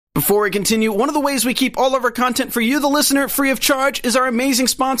Before we continue, one of the ways we keep all of our content for you, the listener, free of charge is our amazing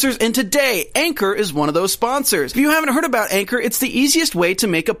sponsors, and today, Anchor is one of those sponsors. If you haven't heard about Anchor, it's the easiest way to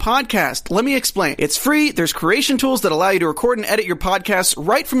make a podcast. Let me explain. It's free, there's creation tools that allow you to record and edit your podcasts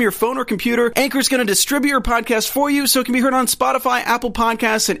right from your phone or computer. Anchor's going to distribute your podcast for you so it can be heard on Spotify, Apple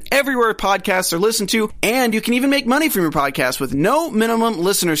Podcasts, and everywhere podcasts are listened to, and you can even make money from your podcast with no minimum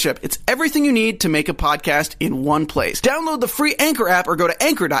listenership. It's everything you need to make a podcast in one place. Download the free Anchor app or go to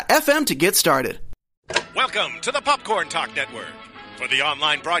anchor.fm to get started. Welcome to the Popcorn Talk Network, for the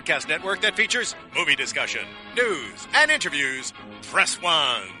online broadcast network that features movie discussion, news, and interviews. Press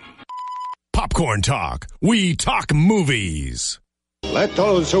 1. Popcorn Talk. We talk movies. Let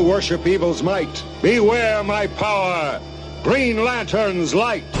those who worship evil's might beware my power. Green Lantern's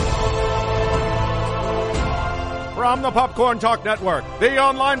light. From the Popcorn Talk Network, the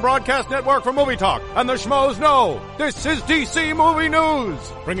online broadcast network for movie talk, and the schmoes know, this is DC Movie News,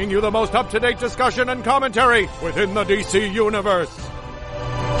 bringing you the most up-to-date discussion and commentary within the DC Universe.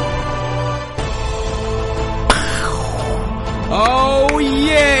 Oh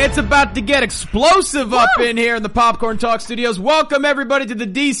yeah, it's about to get explosive up in here in the Popcorn Talk Studios. Welcome everybody to the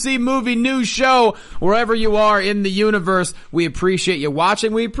DC Movie News Show. Wherever you are in the universe, we appreciate you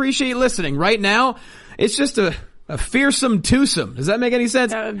watching, we appreciate you listening. Right now, it's just a fearsome twosome. Does that make any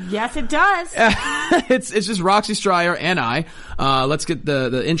sense? Yes, it does. It's just Roxy Stryer and I. Let's get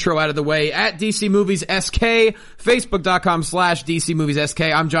the intro out of the way. At DC Movies SK, Facebook.com/DC Movies SK.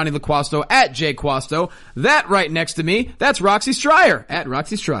 I'm Johnny LaQuasto at JQuasto. That right next to me, that's Roxy Stryer at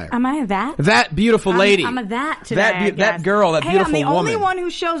Roxy Stryer. Am I a that? That beautiful lady. I'm a that today. That girl, that beautiful woman. I'm the only one who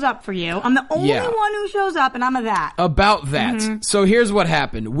shows up for you. I'm the only one who shows up, and I'm a that. About that. Mm-hmm. So here's what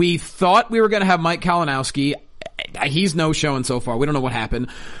happened. We thought we were going to have Mike Kalinowski. He's no showing so far. We don't know what happened.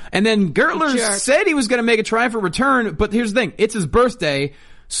 And then Gertler said he was going to make a triumphant return, but here's the thing. It's his birthday,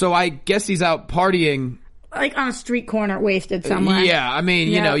 so I guess he's out partying. Like on a street corner, wasted somewhere. Yeah, I mean,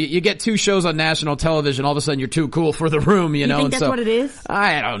 you know, you get two shows on national television, all of a sudden you're too cool for the room, you know. You think that's what it is?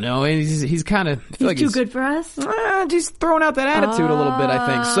 I don't know. He's kind of... He's too good for us? Just throwing out that attitude a little bit, I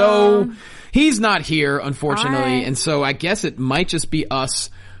think. So, he's not here, unfortunately, and so I guess it might just be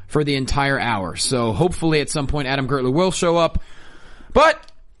us for the entire hour. So hopefully at some point Adam Gertler will show up. But,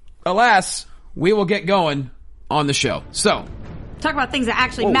 alas, we will get going on the show. So, talk about things that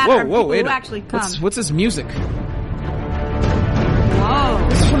actually matter and people who actually come. What's this music? Whoa.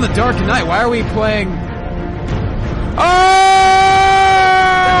 This is from The Dark Knight. Why are we playing... Oh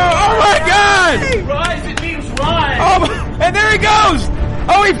my God! Hey, rise, it means rise! Oh, and there he goes!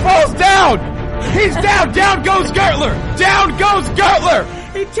 Oh, he falls down! He's down! Down goes Gertler! Down goes Gertler!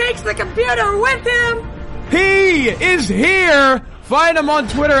 He takes the computer with him! He is here! Find him on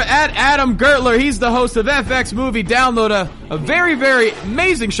Twitter at Adam Gertler. He's the host of FX Movie. Download a very, very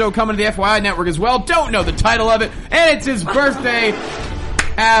amazing show coming to the FYI network as well. Don't know the title of it. And it's his birthday.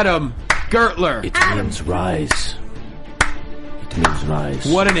 Adam Gertler. It means rise. It means rise.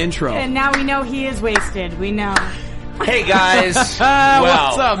 What an intro. And now we know he is wasted. We know. Hey guys. What's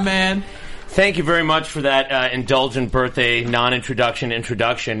up, man? Thank you very much for that indulgent birthday introduction.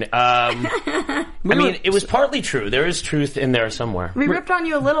 I mean, it was partly true. There is truth in there somewhere. We ripped on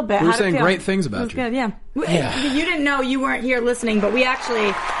you a little bit. We were saying great things about you. Good, yeah. You didn't know, you weren't here listening, but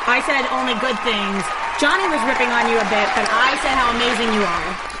I said only good things. Johnny was ripping on you a bit, but I said how amazing you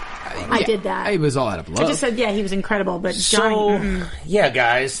are. I did that. It was all out of love. I just said, he was incredible, but Johnny... Yeah,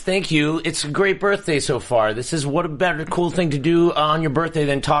 guys, thank you. It's a great birthday so far. What a better cool thing to do on your birthday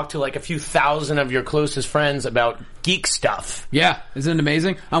than talk to like a few thousand of your closest friends about geek stuff. Yeah, isn't it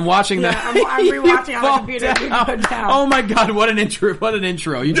amazing? I'm watching that. I'm rewatching on the computer. Down. Oh my God, what an intro.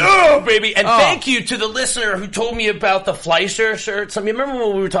 Baby. And thank you to the listener who told me about the Fleischer shirts. I mean, remember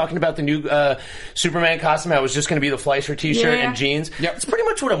when we were talking about the new Superman costume? I was just going to be the Fleischer t-shirt and jeans. Yep. It's pretty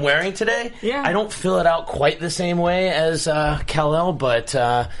much what I'm wearing today. Yeah. I don't fill it out quite the same way as Kal-El, but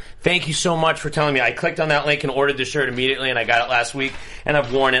thank you so much for telling me. I clicked on that link and ordered the shirt immediately, and I got it last week, and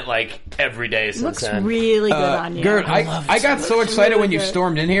I've worn it like every day since then. Looks really good on you. Gert, I got so excited when you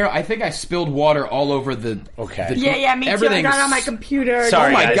stormed in here. I think I spilled water all over the... Okay. Me too. I got it on my computer.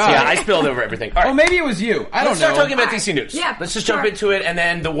 Sorry, my guys. God. Yeah, I spilled over everything. All right. Oh, maybe it was you. I don't know. Let's start talking about DC News. Yeah, let's just jump into it, and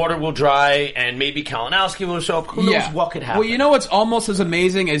then the water will dry, and maybe Kalinowski will show up. Who knows what could happen? Well, you know what's almost as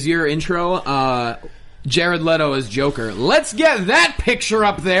amazing as your intro? Jared Leto as Joker. Let's get that picture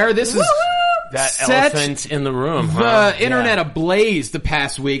up there. This is... That elephant in the room. The internet ablaze the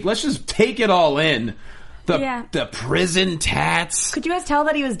past week. Let's just take it all in. The prison tats. Could you guys tell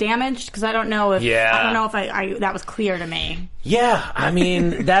that he was damaged? Because I don't know if that was clear to me. Yeah, I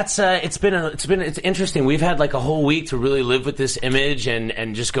mean that's it's interesting. We've had like a whole week to really live with this image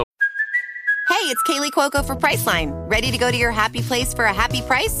and just go Hey, it's Kaylee Cuoco for Priceline. Ready to go to your happy place for a happy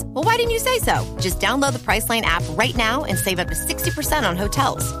price? Well, why didn't you say so? Just download the Priceline app right now and save up to 60% on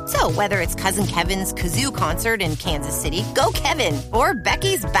hotels. So whether it's Cousin Kevin's Kazoo Concert in Kansas City, go Kevin, or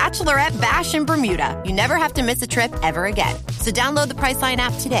Becky's Bachelorette Bash in Bermuda, you never have to miss a trip ever again. So download the Priceline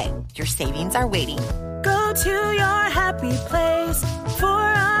app today. Your savings are waiting. Go to your happy place for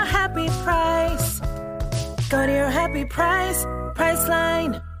a happy price. Go to your happy price,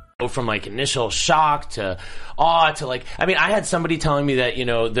 Priceline. From like initial shock to awe to like, I mean, I had somebody telling me that, you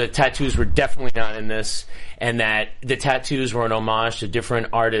know, the tattoos were definitely not in this and that the tattoos were an homage to different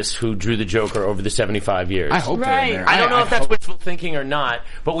artists who drew the Joker over the 75 years. I hope they're in there. I don't know if that's wishful thinking or not,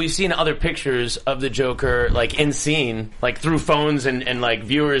 but we've seen other pictures of the Joker like in scene, like through phones and like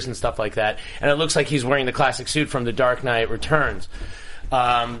viewers and stuff like that, and it looks like he's wearing the classic suit from The Dark Knight Returns.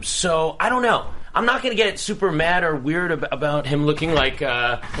 So I don't know. I'm not going to get super mad or weird about him looking like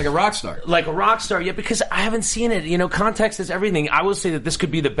a rock star. Like a rock star, yeah, because I haven't seen it. You know, context is everything. I will say that this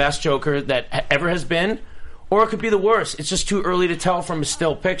could be the best Joker that ever has been, or it could be the worst. It's just too early to tell from a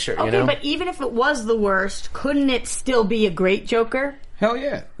still picture, you know? But even if it was the worst, couldn't it still be a great Joker? Hell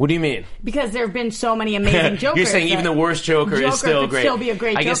yeah. What do you mean? Because there have been so many amazing Jokers. You're saying even the worst Joker is still great. Still be a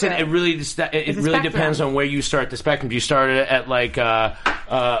great Joker. I guess it really depends on where you start the spectrum. Do you start at like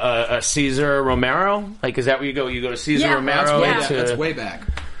Cesar Romero? Like, is that where you go? You go to Cesar Romero? That's way back.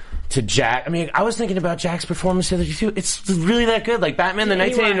 To Jack. I mean, I was thinking about Jack's performance the other day too. It's really that good. Like Batman, the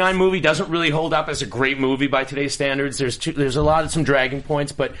 1989 movie doesn't really hold up as a great movie by today's standards. There's a lot of some dragging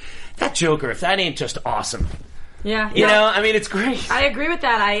points, but that Joker, if that ain't just awesome. Yeah. You know, I mean, it's great. I agree with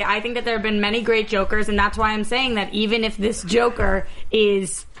that. I think that there have been many great Jokers, and that's why I'm saying that even if this Joker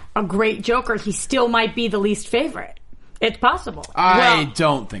is a great Joker, he still might be the least favorite. It's possible. I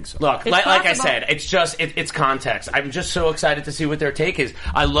don't think so. Look, like I said, it's just it's context. I'm just so excited to see what their take is.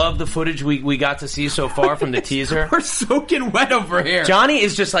 I love the footage we got to see so far from the teaser. We're soaking wet over here. Johnny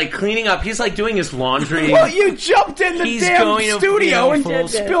is just like cleaning up. He's like doing his laundry. Well, you jumped in the damn studio and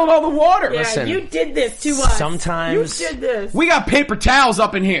spilled all the water. Yeah, Listen, you did this to us. Sometimes you did this. We got paper towels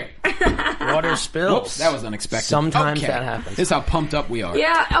up in here. Water spills. Whoops, that was unexpected. Sometimes that happens. This is how pumped up we are.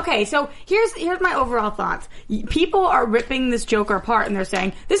 Yeah. Okay. So here's my overall thoughts. People are ripping this Joker apart, and they're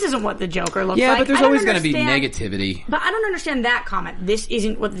saying this isn't what the Joker looks like. Yeah, but there's always going to be negativity. But I don't understand that comment. This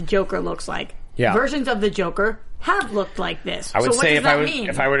isn't what the Joker looks like. Yeah. Versions of the Joker have looked like this. I would so say what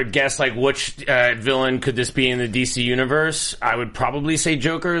if I were to guess like which villain could this be in the DC universe, I would probably say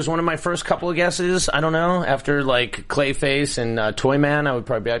Joker is one of my first couple of guesses. I don't know. After like Clayface and Toyman, I would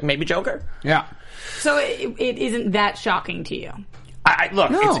probably be like maybe Joker. Yeah. So it isn't that shocking to you?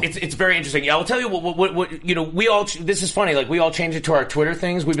 Look, it's very interesting. I'll tell you what you know. We all this is funny. Like we all changed it to our Twitter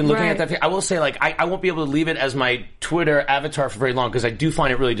things. We've been looking at that thing. I will say, like I won't be able to leave it as my Twitter avatar for very long because I do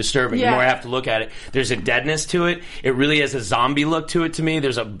find it really disturbing. Yeah. The more I have to look at it, there's a deadness to it. It really has a zombie look to it to me.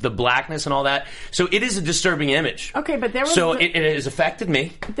 There's the blackness and all that. So it is a disturbing image. Okay, but there was it has affected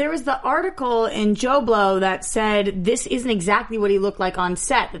me. There was the article in Joe Blow that said this isn't exactly what he looked like on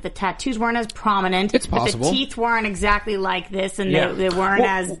set. That the tattoos weren't as prominent. It's possible. That the teeth weren't exactly like this, and they weren't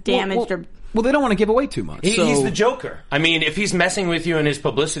as damaged or. Well, they don't want to give away too much. He's the Joker. I mean, if he's messing with you in his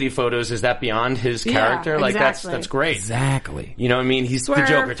publicity photos, is that beyond his character? Yeah, like exactly. that's great. Exactly. You know what I mean? He's the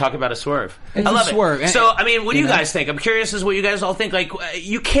Joker. Talk about a swerve. It's I love a swerve. it. So, I mean, what do you guys think? I'm curious as what you guys all think. Like,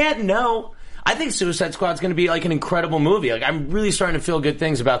 you can't know. I think Suicide Squad's going to be like an incredible movie. Like, I'm really starting to feel good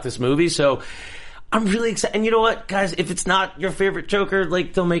things about this movie. So, I'm really excited. And you know what, guys? If it's not your favorite Joker,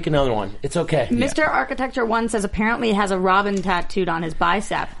 like, they'll make another one. It's okay. Mr. Architecture 1 says apparently he has a robin tattooed on his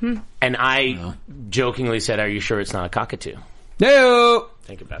bicep. And I jokingly said, are you sure it's not a cockatoo? No.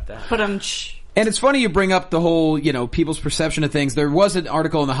 Think about that. But And it's funny you bring up the whole, people's perception of things. There was an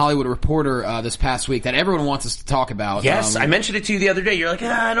article in the Hollywood Reporter this past week that everyone wants us to talk about. Yes, I mentioned it to you the other day. You're like,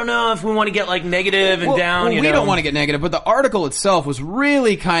 I don't know if we want to get like negative and down. Well, we don't want to get negative, but the article itself was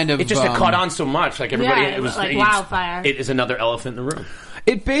really kind of... It just had caught on so much. Like everybody, it was like wildfire. It is another elephant in the room.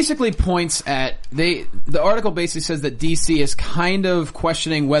 It basically points at... The article basically says that DC is kind of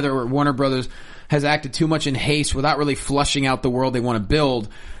questioning whether Warner Brothers has acted too much in haste without really flushing out the world they want to build.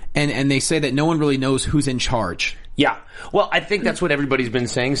 And they say that no one really knows who's in charge. Yeah. Well, I think that's what everybody's been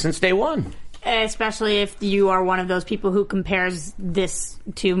saying since day one. Especially if you are one of those people who compares this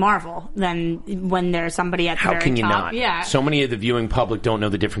to Marvel, then when there's somebody at the very top. How can you not? Yeah. So many of the viewing public don't know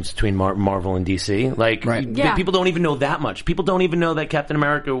the difference between Marvel and DC. Like, people don't even know that much. People don't even know that Captain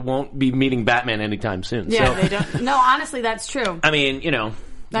America won't be meeting Batman anytime soon. Yeah, they don't. No, honestly, that's true. I mean,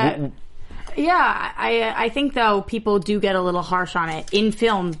 Yeah, I think, though, people do get a little harsh on it. In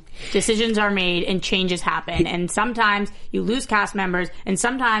film, Decisions are made and changes happen. And sometimes you lose cast members, and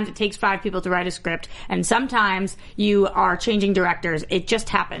sometimes it takes 5 people to write a script, and sometimes you are changing directors. It just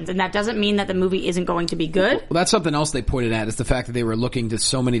happens. And that doesn't mean that the movie isn't going to be good. Well, that's something else they pointed at, is the fact that they were looking to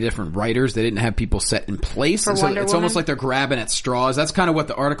so many different writers. They didn't have people set in place. For So Wonder it's Woman? almost like they're grabbing at straws. That's kind of what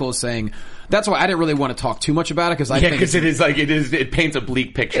the article is saying. That's why I didn't really want to talk too much about it, because I think because it paints a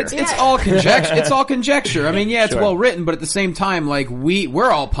bleak picture. it's all conjecture. It's all conjecture. I mean, yeah, it's Sure. well written, but at the same time, like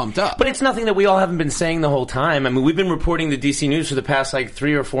we're all pumped up. But it's nothing that we all haven't been saying the whole time. I mean, we've been reporting the DC news for the past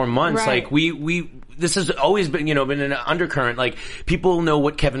 3 or 4 months. Right. Like we this has always been, been an undercurrent. Like, people know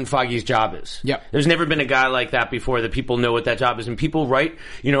what Kevin Feige's job is. Yep. There's never been a guy like that before, that people know what that job is. And people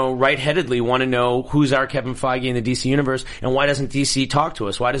right-headedly want to know who's our Kevin Feige in the DC universe, and why doesn't DC talk to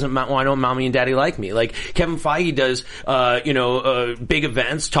us? Why don't mommy and daddy like me? Like, Kevin Feige does, big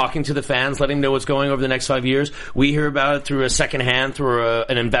events, talking to the fans, letting them know what's going over the next 5 years. We hear about it through a secondhand, through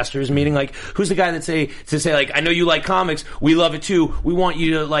an investors meeting. Like, who's the guy that say, I know you like comics, we love it too, we want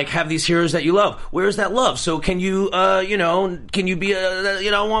you to, have these heroes that you love. Where's that love? So can you, can you be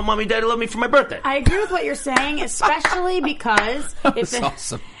I want mommy and daddy to love me for my birthday. I agree with what you're saying, especially because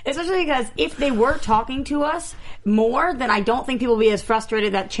awesome. Especially because if they were talking to us more, then I don't think people would be as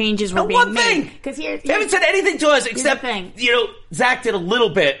frustrated that changes were being one made. thing! Because They haven't said anything to us except, Zach did a little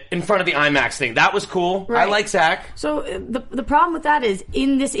bit in front of the IMAX thing. That was cool. Right. I like Zach. So the problem with that is,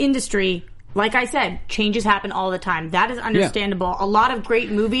 in this industry, like I said, changes happen all the time. That is understandable. Yeah. A lot of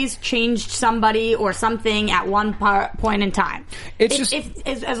great movies changed somebody or something at one point in time.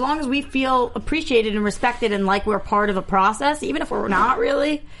 As long as we feel appreciated and respected and like we're part of a process, even if we're not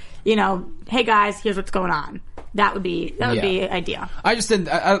really, hey guys, here's what's going on. That would be ideal. I just didn't.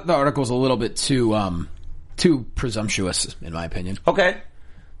 The article's a little bit too presumptuous, in my opinion. Okay,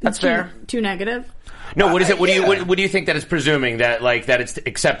 that's fair. Too negative. No, what is it? What do you think that it's presuming, that that it's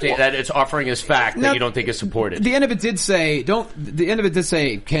accepting, that it's offering as fact that you don't think is supported? The end of it did say,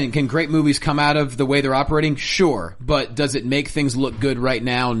 can great movies come out of the way they're operating? Sure, but does it make things look good right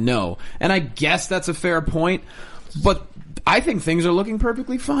now? No. And I guess that's a fair point, but I think things are looking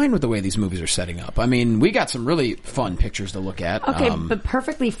perfectly fine with the way these movies are setting up. I mean, we got some really fun pictures to look at. Okay, but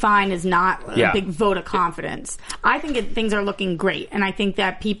perfectly fine is not a big vote of confidence. I think things are looking great, and I think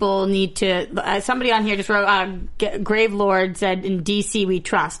that people need to... somebody on here just wrote, Gravelord said, in DC we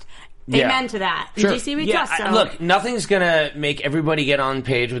trust. Amen to that. Sure. In DC we trust. So. Look, nothing's gonna make everybody get on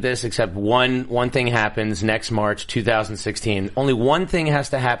page with this except one thing happens next March 2016. Only one thing has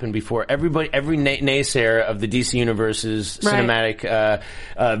to happen before every naysayer of the DC Universe's cinematic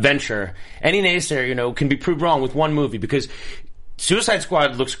venture, any naysayer, can be proved wrong with one movie, because Suicide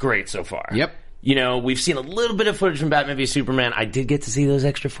Squad looks great so far. Yep. We've seen a little bit of footage from Batman v Superman. I did get to see those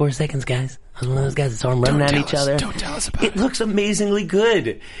extra 4 seconds, guys. I was one of those guys that saw them running at each other. Don't tell us about it. It looks amazingly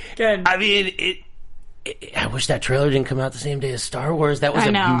good. Good. I mean, I wish that trailer didn't come out the same day as Star Wars. That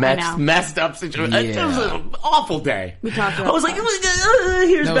was messed up situation. Yeah. It was an awful day. We talked about I was like,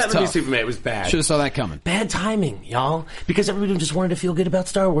 here's That was Batman v tough. Superman. It was bad. Should have saw that coming. Bad timing, y'all. Because everybody just wanted to feel good about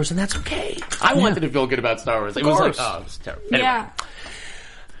Star Wars, and that's okay. I wanted to feel good about Star Wars. It was like, it was terrible. Anyway. Yeah.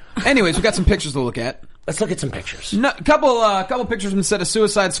 Anyways, we got some pictures to look at. Let's look at some pictures. Couple pictures from the set of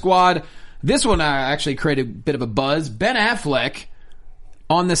Suicide Squad. This one actually created a bit of a buzz. Ben Affleck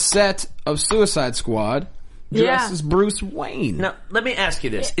on the set of Suicide Squad dressed as Bruce Wayne. Now, let me ask you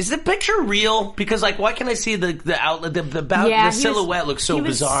this: is the picture real? Because, why can I see the outlet? The silhouette looks so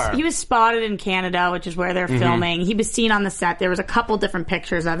bizarre. He was spotted in Canada, which is where they're filming. He was seen on the set. There was a couple different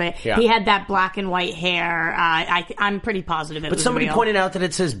pictures of it. Yeah. He had that black and white hair. I'm pretty positive it was But somebody real. pointed out that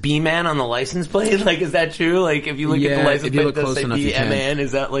it says B-Man on the license plate. Is that true? If you look at the license plate, does it say B-Man?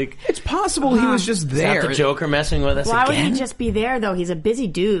 Is that It's possible he was just there. Is that the Joker messing with us Why again? would he just be there, though? He's a busy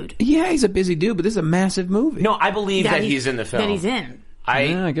dude. Yeah, he's a busy dude, but this is a massive movie. No, I believe that he's in the film. That he's in.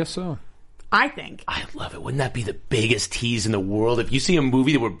 I guess so. I think. I love it. Wouldn't that be the biggest tease in the world if you see a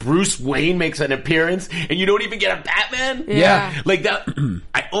movie where Bruce Wayne makes an appearance and you don't even get a Batman? Yeah. Like that.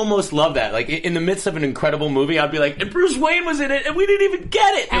 I almost love that. In the midst of an incredible movie, I'd be like, and Bruce Wayne was in it and we didn't even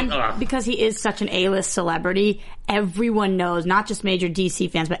get it. And because he is such an A-list celebrity, everyone knows, not just major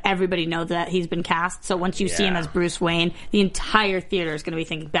DC fans, but everybody knows that he's been cast. So once you see him as Bruce Wayne, the entire theater is going to be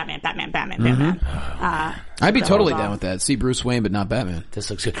thinking Batman, Batman, Batman, Batman. I'd be totally down with that. See Bruce Wayne, but not Batman. This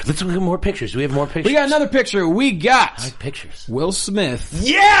looks good. Let's look at more pictures. Do we have more pictures? We got another picture. We got I like pictures. Will Smith.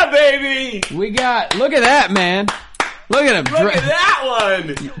 Yeah, baby! Look at that, man. Look at him. Look at that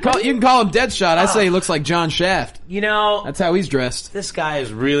one! You can call him Deadshot. I say he looks like John Shaft. That's how he's dressed. This guy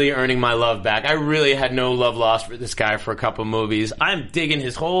is really earning my love back. I really had no love lost for this guy for a couple movies. I'm digging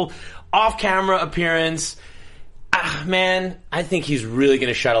his whole off-camera appearance. Man, I think he's really going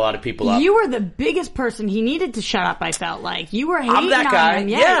to shut a lot of people up. You were the biggest person he needed to shut up, I felt like. You were hating I'm that guy. on him.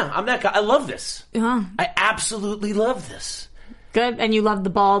 Yeah, I'm that guy. I love this. Uh-huh. I absolutely love this. Good. And you loved the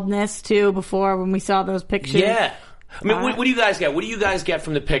baldness, too, before when we saw those pictures. Yeah. I mean, what do you guys get? What do you guys get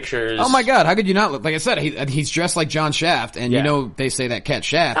from the pictures? Oh my God! How could you not look? Like I said, he's dressed like John Shaft, and you know they say that cat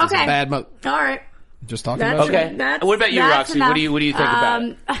Shaft is a bad. All right. Just talking about it. Okay. What about you, Roxy? Enough. What do you think about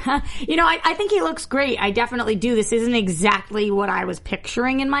it? I think he looks great. I definitely do. This isn't exactly what I was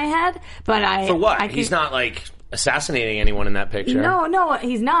picturing in my head, but For what? I think, he's not like assassinating anyone in that picture. No,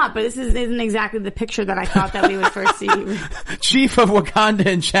 he's not. But this isn't exactly the picture that I thought that we would first see. Chief of Wakanda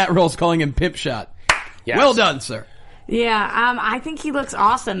in chat rolls calling him Pip Shot. Yes. Well done, sir. Yeah, I think he looks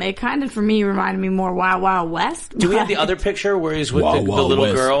awesome. It kind of, for me, reminded me more Wild Wild West. Do we have the other picture where he's with the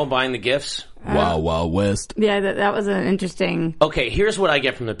little girl buying the gifts? Wild Wild West. Yeah, that was an interesting... Okay, here's what I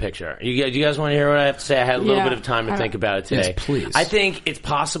get from the picture. Do you guys want to hear what I have to say? I had a little bit of time to think about it today. Yes, please. I think it's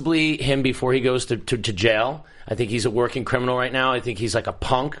possibly him before he goes to jail. I think he's a working criminal right now. I think he's like a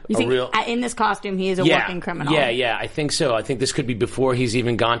punk. You think in this costume he is a working criminal? Yeah, I think so. I think this could be before he's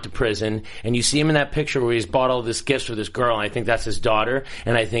even gone to prison. And you see him in that picture where he's bought all this gifts for this girl, and I think that's his daughter.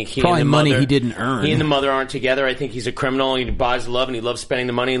 And I think he probably and the money mother, he didn't earn. He and the mother aren't together. I think he's a criminal. He buys love, and he loves spending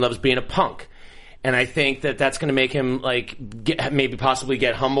the money. He loves being a punk. And I think that's going to make him maybe possibly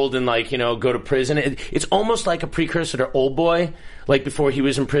get humbled and go to prison. It's almost like a precursor to Old Boy. Like before he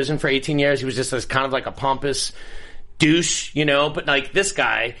was in prison for 18 years, he was just this kind of like a pompous douche, but like this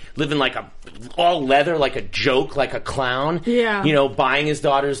guy living like all leather, like a joke, like a clown. Yeah. Buying his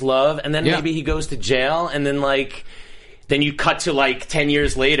daughter's love, and then maybe he goes to jail, and then then you cut to 10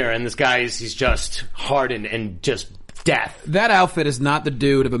 years later, and this he's just hardened and just death. That outfit is not the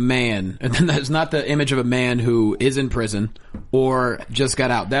dude of a man, and then that's not the image of a man who is in prison or just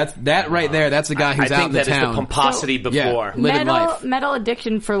got out. That right there. That's the guy who's out in the town. I think that is the pomposity before. Living life. Metal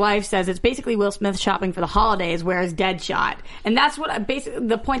Addiction for Life says it's basically Will Smith shopping for the holidays, whereas Deadshot. And that's what basically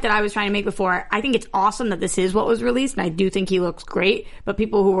the point that I was trying to make before. I think it's awesome that this is what was released, and I do think he looks great. But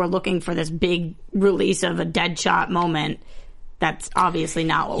people who were looking for this big release of a Deadshot moment, that's obviously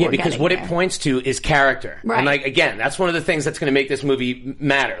not what we're getting. Yeah, because what it points to is character. Right. And again, that's one of the things that's going to make this movie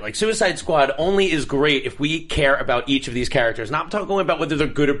matter. Suicide Squad only is great if we care about each of these characters. Not talking about whether they're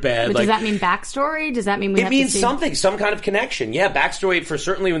good or bad. But does that mean backstory? Does that mean it means something, some kind of connection. Yeah, backstory for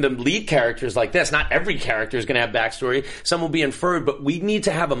certainly when the lead characters like this. Not every character is going to have backstory. Some will be inferred, but we need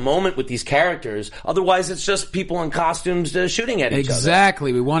to have a moment with these characters. Otherwise, it's just people in costumes shooting at each other.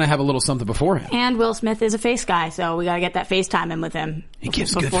 Exactly. We want to have a little something beforehand. And Will Smith is a face guy, so we got to get that FaceTime in with him. He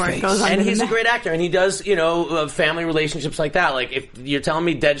gives a good face. And he's a great actor, and he does, family relationships like that. If you're telling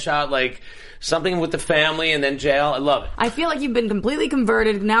me Deadshot, something with the family and then jail, I love it. I feel like you've been completely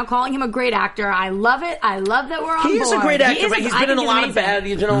converted, now calling him a great actor. I love it. I love that we're on board. He is a great actor, but he's been in a lot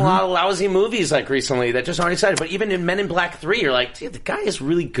of lousy movies recently that just aren't exciting. But even in Men in Black 3, you're like, dude, the guy is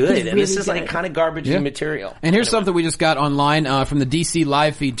really good. And this is kind of garbage material. And here's something we just got online from the DC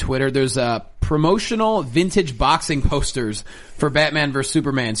Live Feed Twitter. There's promotional vintage boxing posters for Batman vs.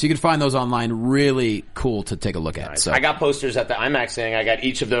 Superman. So you can find those online. Really cool to take a look at. Nice. So I got posters at the IMAX thing. I got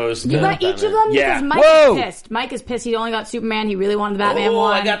each of those. You got each of them? Yeah. Because Mike is pissed. Mike is pissed. He only got Superman. He really wanted the Batman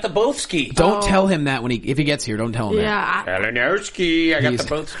one. I got the Bothski. Don't tell him that if he gets here. Don't tell him that. Kalinowski. I got the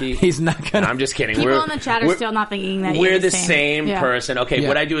Bothski. He's not gonna. I'm just kidding. People in the chat are still not thinking that we're the same person. Okay,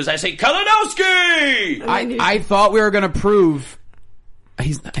 what I do is I say Kalinowski. I thought we were gonna prove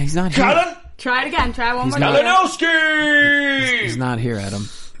he's not here. Try it again. Try one more time. Kalinowski! He's not here, Adam.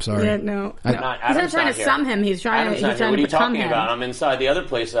 Sorry. Yeah, no. He's not trying to sum him. He's trying to What are you become talking him. about? I'm inside the other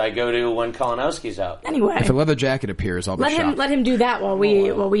place that I go to when Kalinowski's out. Anyway. If a leather jacket appears, I'll be shocked. Let him do that while we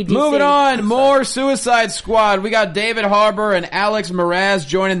DC. Moving on, more Suicide Squad. We got David Harbour and Alex Mraz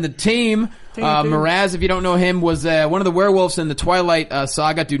joining the team. Mraz, if you don't know him, was one of the werewolves in the Twilight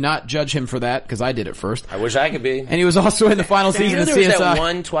saga. Do not judge him for that, because I did it first. I wish I could be. And he was also in the final season of CSI. There was that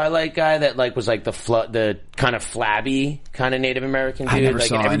one Twilight guy that was the kind of flabby kind of Native American dude. I never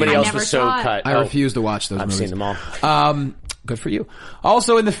saw everybody else was so cut. I refuse to watch those movies. I've seen them all. Good for you.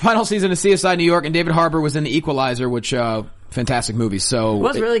 Also in the final season of CSI New York, and David Harbour was in The Equalizer, which fantastic movie. So it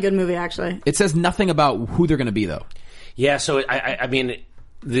was a really good movie, actually. It says nothing about who they're going to be, though. Yeah, so I mean,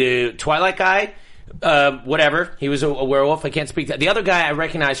 the Twilight guy, whatever. He was a werewolf. I can't speak to that. The other guy I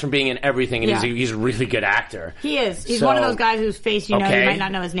recognize from being in everything, and he's a really good actor. He is. He's one of those guys whose face you might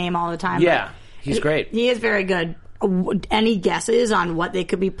not know his name all the time. Yeah, he's great. He is very good. Any guesses on what they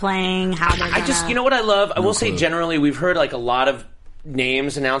could be playing? How they're gonna... you know what I love? I will say generally we've heard a lot of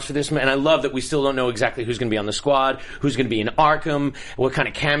names announced for this, and I love that we still don't know exactly who's going to be on the squad, who's going to be in Arkham, what kind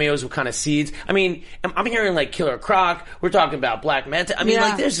of cameos, what kind of seeds. I mean, I'm hearing like Killer Croc. We're talking about Black Manta. I mean,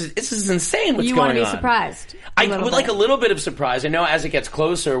 like this is insane. What's you going on? You want to be surprised? I would like a little bit of surprise. I know as it gets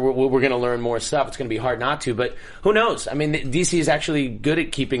closer, we're going to learn more stuff. It's going to be hard not to, but who knows? I mean, DC is actually good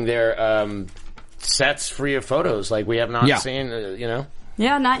at keeping their sets free of photos. Like we have not seen, you know.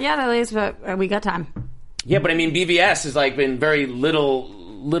 Yeah, not yet at least, but we got time. Yeah, but I mean, BVS has like been very little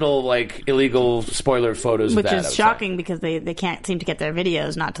like illegal spoiler photos which of that. Which is shocking because they can't seem to get their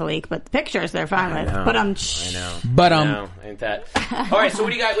videos not to leak, but the pictures they're fine with. But I know. Ain't that? All right, so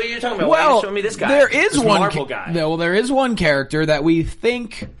what do you got? What are you talking about? Why are you showing me this guy? There is this one Marvel guy. Well, there is one character that we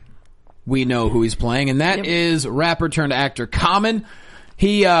think we know who he's playing, and that is rapper turned actor Common.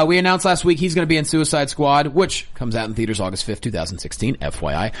 We announced last week he's going to be in Suicide Squad, which comes out in theaters August 5th, 2016,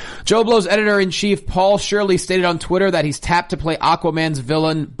 FYI. Joe Blow's editor-in-chief, Paul Shirley, stated on Twitter that he's tapped to play Aquaman's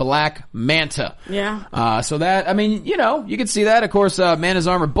villain, Black Manta. Yeah. So that, I mean, you know, you can see that. Of course, Manta's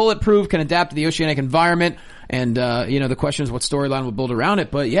armor bulletproof, can adapt to the oceanic environment. And, you know, the question is what storyline will build around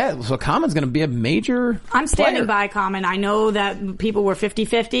it. But, yeah, so Common's going to be a major I'm standing by Common. I know that people were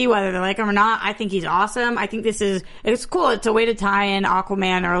 50-50, whether they like him or not. I think he's awesome. I think it's cool. It's a way to tie in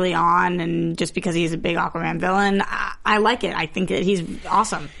Aquaman early on, and just because he's a big Aquaman villain, I like it. I think that he's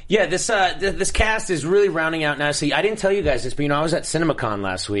awesome. Yeah, this cast is really rounding out now. See, I didn't tell you guys this, but, you know, I was at CinemaCon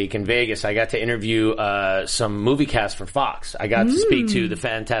last week in Vegas. I got to interview some movie cast for Fox. I got to speak to the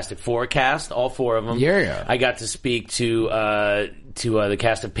Fantastic Four cast, all four of them. Yeah. I got to speak to the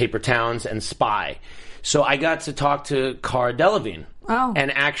cast of Paper Towns and Spy. So I got to talk to Cara Delevingne. Oh.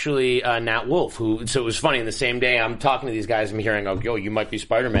 And actually Nat Wolff, so it was funny. In the same day I'm talking to these guys, I'm hearing, oh, you might be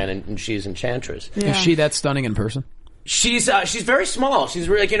Spider-Man, and she's Enchantress. Yeah. Is she that stunning in person? She's very small. She's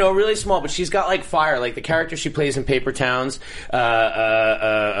really, really small, but she's got like fire. Like the character she plays in Paper Towns,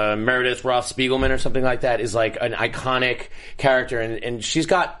 Meredith Roth Spiegelman or something like that, is like an iconic character, and she's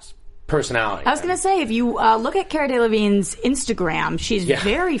got personality. I was going to say, if you look at Cara Delevingne's Instagram, she's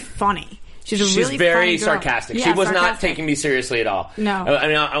very funny. She's really very funny girl. sarcastic. She was not taking me seriously at all. No. I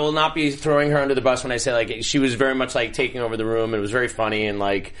mean, I will not be throwing her under the bus when I say, like, she was very much, like, taking over the room. It was very funny and,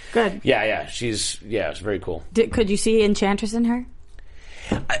 like... Good. Yeah. It's very cool. Could you see Enchantress in her?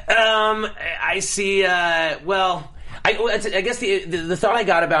 I see, I guess the thought I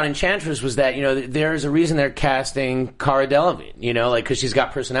got about Enchantress was that, you know, there's a reason they're casting Cara Delevingne, you know, like, because she's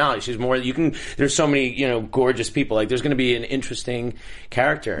got personality. She's more, there's so many, you know, gorgeous people. Like, there's going to be an interesting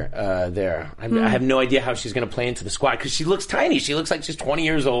character there. I have no idea how she's going to play into the squad, because she looks tiny. She looks like she's 20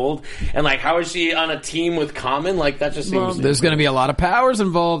 years old. And, like, how is she on a team with Common? Like, that just seems... There's going to be a lot of powers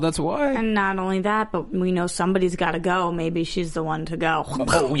involved, that's why. And not only that, but we know somebody's got to go. Maybe she's the one to go.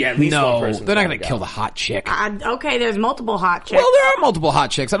 Oh, yeah, at least one person. They're not going to kill the hot chick. Okay, there's multiple hot chicks. Well, there are multiple hot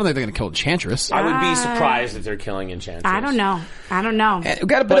chicks. I don't think they're going to kill Enchantress. I would be surprised if they're killing Enchantress. I don't know. We've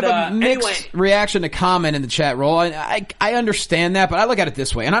got a bit of a mixed reaction to Common in the chat roll. I understand that, but I look at it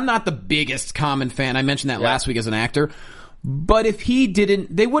this way. And I'm not the biggest Common fan. I mentioned that last week as an actor. But if he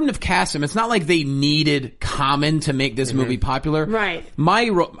didn't, they wouldn't have cast him. It's not like they needed Common to make this movie popular. Right.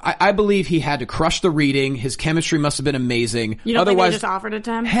 I believe he had to crush the reading. His chemistry must have been amazing. You don't think they just offered it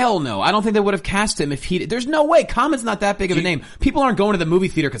to him? Hell no. I don't think they would have cast him if there's no way. Common's not that big of a name. People aren't going to the movie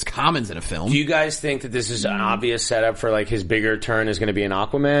theater because Common's in a film. Do you guys think that this is an obvious setup for, like, his bigger turn is going to be in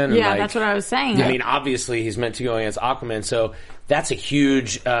Aquaman? Yeah, that's what I was saying. Yeah. I mean, obviously he's meant to go against Aquaman, so that's a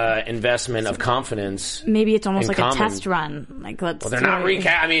huge investment of confidence. Maybe it's almost like a test run. Like, they're not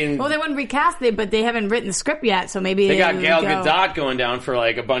recast. I mean, they wouldn't recast it, but they haven't written the script yet, so maybe they got Gal Gadot going down for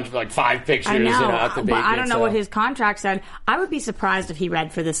like a bunch of like 5 pictures. I know, at the but I don't know what his contract said. I would be surprised if he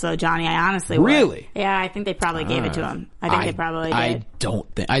read for this, though, Johnny. I honestly would. Really? Yeah, I think they probably gave it to him. I think they probably did. I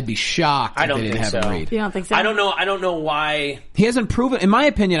don't think. I'd be shocked if they didn't have him read. You don't think so? I don't know why. He hasn't proven. In my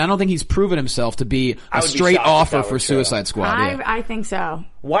opinion, I don't think he's proven himself to be a straight offer for Suicide Squad. I think so.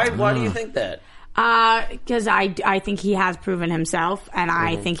 Why do you think that? Because I think he has proven himself, and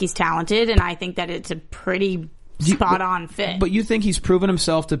I think he's talented, and I think that it's a pretty spot-on fit. But you think he's proven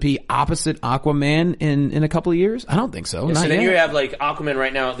himself to be opposite Aquaman in a couple of years? I don't think so. Yeah, so then you have, like, Aquaman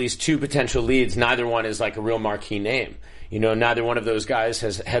right now, at least 2 potential leads. Neither one is, like, a real marquee name. You know, neither one of those guys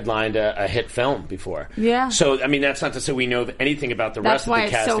has headlined a hit film before. Yeah. So, I mean, that's not to say we know anything about the rest of the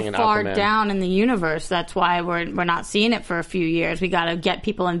casting in Aquaman. That's why it's so far down in the universe. That's why we're not seeing it for a few years. We got to get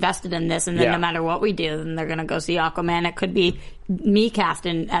people invested in this, and then no matter what we do, then they're going to go see Aquaman. It could be me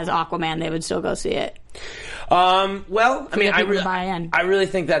casting as Aquaman. They would still go see it. Well, I mean, I really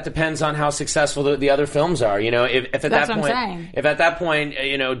think that depends on how successful the other films are. You know, if at That's that what point, I'm saying. if at that point,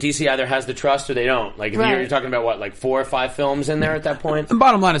 you know, DC either has the trust or they don't. Like, if you're talking about what, like 4 or 5 films in there at that point. The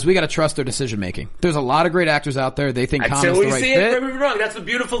bottom line is we got to trust their decision making. There's a lot of great actors out there. They think Khan's the right fit. Don't get me wrong. That's the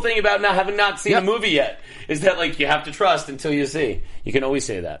beautiful thing about having not seen the movie yet. Is that like you have to trust until you see. You can always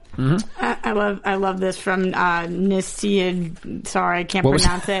say that. Mm-hmm. I love this from Nissiad. Sorry, I can't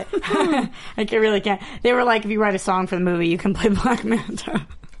pronounce it. I really can't. They were like, if you write a song for the movie, you can play Black Manta.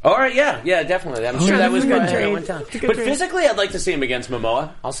 All right, yeah, definitely. I'm sure that was good. But trade. Physically, I'd like to see him against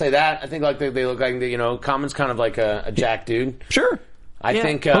Momoa. I'll say that. I think like they look like Common's kind of like a jack dude. Sure. I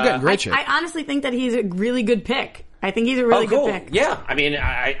think. Great shape. I honestly think that he's a really good pick. I think he's a really good pick. Yeah, I mean,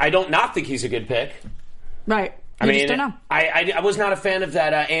 I don't not think he's a good pick. Right. I mean, just don't know. I was not a fan of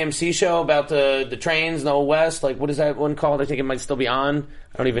that AMC show about the trains in the Old West. Like, what is that one called? I think it might still be on.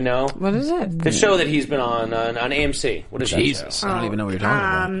 I don't even know. What is it? The show that he's been on AMC. What is Jesus, that show? I don't even know what you're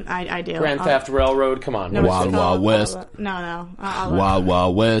talking about. I do. Grand Theft Railroad. Come on. Wild Wild West. No. Wild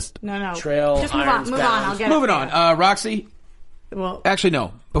Wild West. No. Trail. Just move on. I'll get Moving it. on. Roxy. Well, actually,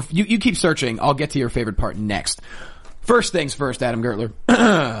 no. You keep searching. I'll get to your favorite part next. First things first, Adam Gertler.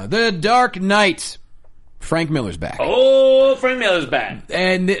 The Dark Knight. Frank Miller's back. Oh, Frank Miller's back.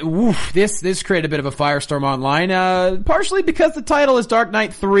 And this created a bit of a firestorm online, partially because the title is Dark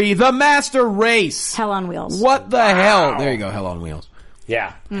Knight 3, The Master Race. Hell on Wheels. What the hell? There you go, Hell on Wheels.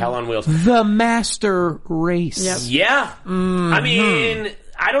 Yeah, Hell on Wheels. The Master Race. Yep. Yeah. Mm-hmm. I mean,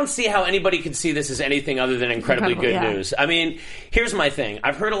 I don't see how anybody could see this as anything other than incredibly good news. I mean, here's my thing.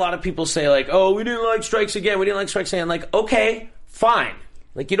 I've heard a lot of people say, like, oh, we didn't like Strikes Again. Like, okay, fine.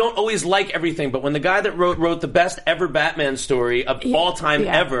 Like, you don't always like everything, but when the guy that wrote the best ever Batman story of all time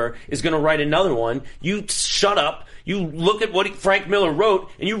ever is going to write another one, you shut up, you look at what Frank Miller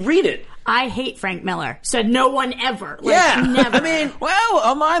wrote, and you read it. I hate Frank Miller. Said no one ever. I Never. mean,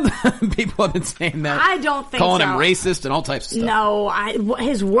 people have been saying that. I don't think calling so. him racist and all types of stuff. No,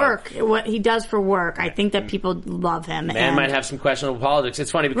 his work, what he does for work, I think that people love him. Man might have some questionable politics. It's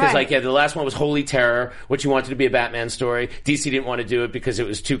funny because, the last one was Holy Terror, which he wanted to be a Batman story. DC didn't want to do it because it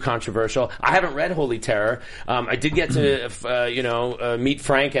was too controversial. I haven't read Holy Terror. I did get to, meet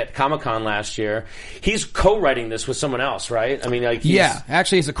Frank at Comic-Con last year. He's co-writing this with someone else, right? I mean,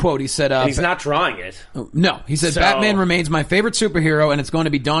 actually, it's a quote. He said, he's not drawing it. No, he said, Batman remains my favorite superhero, and it's going to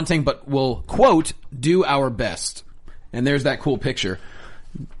be daunting, but we'll, quote, do our best. And there's that cool picture.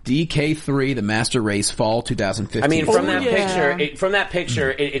 DK3, The Master Race, fall 2015. I mean, from that picture,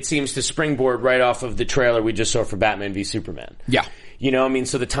 it seems to springboard right off of the trailer we just saw for Batman v Superman. Yeah. You know, I mean,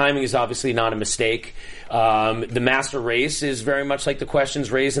 so the timing is obviously not a mistake. The Master Race is very much like the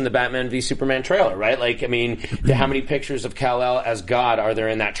questions raised in the Batman v Superman trailer, right? Like, I mean, how many pictures of Kal-El as God are there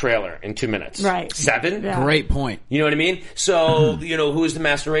in that trailer in 2 minutes? Right. 7? Yeah. Great point. You know what I mean? So, who is the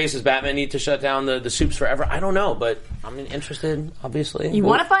Master Race? Does Batman need to shut down the soups forever? I don't know, but I'm interested, obviously. You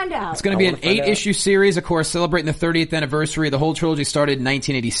want to find out. It's going to be an 8-issue series, of course, celebrating the 30th anniversary. The whole trilogy started in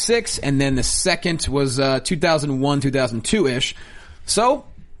 1986, and then the second was 2001, 2002-ish. So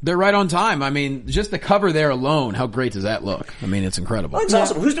they're right on time. I mean, just the cover there alone, how great does that look? I mean, it's incredible. Oh, it's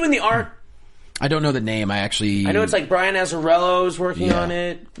awesome. Who's doing the art? I don't know the name. I know it's like Brian Azzarello's working on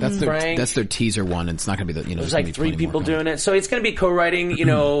it. That's their teaser one. It's not going to be there's like 3 people doing it. So it's going to be co-writing.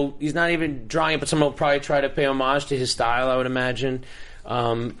 He's not even drawing it, but someone will probably try to pay homage to his style, I would imagine.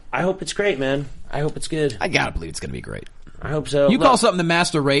 I hope it's great, man. I hope it's good. I gotta believe it's going to be great. I hope so. You call something the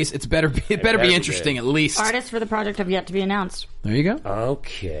Master Race, it better be interesting at least. Artists for the project have yet to be announced. There you go.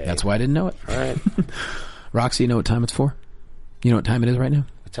 Okay. That's why I didn't know it. All right. Roxy, you know what time it's for? You know what time it is right now?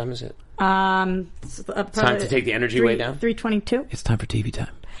 What time is it? It's time to take the energy way down? 3:22. It's time for TV time.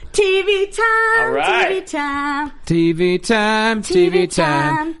 TV time. All right. TV time. TV time. TV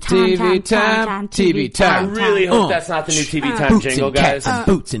time. TV time. TV time. I really hope that's not the new TV time jingle, guys.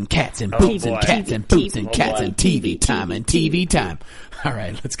 Boots and cats and boots and cats and boots and cats and TV time and TV time. All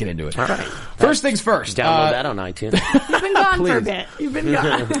right, let's get into it. All right. First things first. Download that on iTunes. You've been gone for a bit. You've been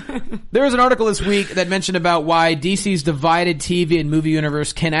gone. There was an article this week that mentioned about why DC's divided TV and movie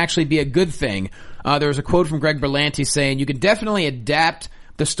universe can actually be a good thing. There was a quote from Greg Berlanti saying, "You can definitely adapt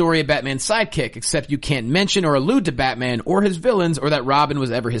the story of Batman's sidekick, except you can't mention or allude to Batman or his villains or that Robin was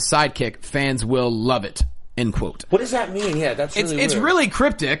ever his sidekick. Fans will love it." End quote. What does that mean? Yeah, that's really it's weird. really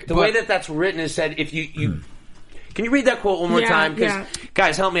cryptic. The way that's written is said if you can you read that quote one more time? Because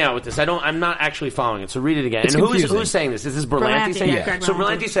guys, help me out with this. I'm not actually following it, so read it again. It's and confusing. who's saying this? Is this Berlanti saying it? Yeah. So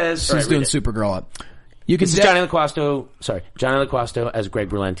Berlanti says He's doing Supergirl up. You can This is Johnny LaQuasto. Sorry, Johnny LaQuasto as Greg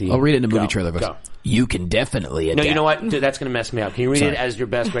Berlanti. I'll read it in the movie Go. trailer. Go. You can definitely adapt. No, you know what? Dude, that's going to mess me up. Can you read it as your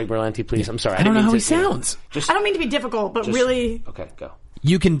best Greg Berlanti, please? I'm sorry. I don't know didn't how mean he to- sounds. I don't mean to be difficult, but really... Okay, go.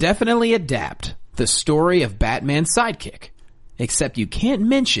 You can definitely adapt the story of Batman's sidekick, except you can't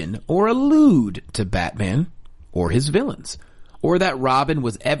mention or allude to Batman or his villains, or that Robin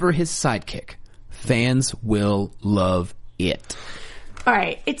was ever his sidekick. Fans will love it. All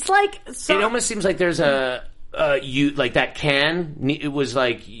right, it's like... It almost seems like there's that can. It was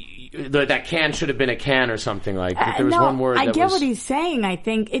like that can should have been a can or something like. There was one word. I that get was, what he's saying. I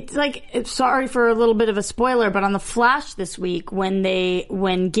think it's like. Sorry for a little bit of a spoiler, but on the Flash this week, when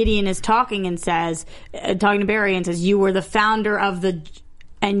Gideon is talking and says, talking to Barry and says, "You were the founder of the,"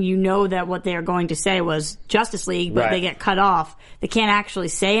 and you know that what they are going to say was Justice League, but Right. they get cut off. They can't actually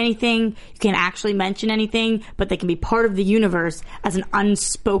say anything. You can't actually mention anything, but they can be part of the universe as an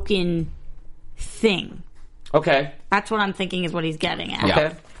unspoken thing. Okay. That's what I'm thinking is what he's getting at.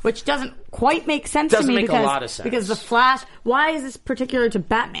 Okay. Which doesn't quite make sense Doesn't to me make a lot of sense. because the Flash. Why is this particular to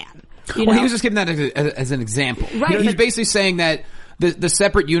Batman? You Well, know? he was just giving that as an example. Right. He's basically saying that the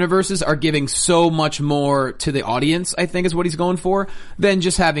separate universes are giving so much more to the audience, I think is what he's going for, than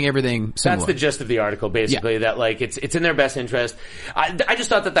just having everything similar. That's the gist of the article, basically. That like it's in their best interest. I just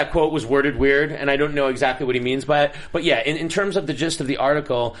thought that quote was worded weird, and I don't know exactly what he means by it. But yeah, in terms of the gist of the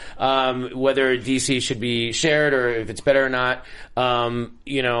article, whether DC should be shared or if it's better or not,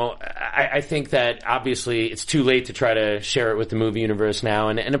 I think that obviously it's too late to try to share it with the movie universe now,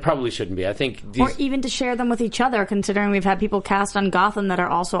 and it probably shouldn't be. I think or even to share them with each other, considering we've had people cast on Gotham that are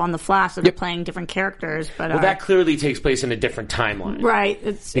also on the Flash that are playing different characters. But that clearly takes place in a different timeline, right?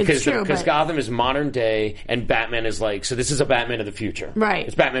 It's true because Gotham is modern day and Batman is like, so this is a Batman of the future, right?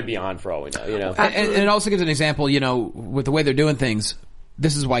 It's Batman Beyond for all we know, And it also gives an example, with the way they're doing things.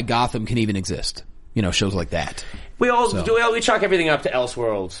 This is why Gotham can even exist. Shows like that. We chalk everything up to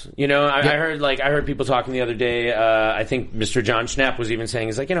Elseworlds. I heard people talking the other day. I think Mr. John Schnapp was even saying,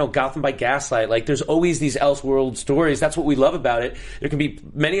 he's like, Gotham by Gaslight. Like, there's always these Elseworld stories. That's what we love about it. There can be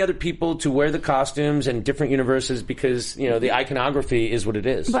many other people to wear the costumes and different universes because, the iconography is what it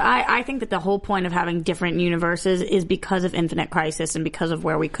is. But I think that the whole point of having different universes is because of Infinite Crisis and because of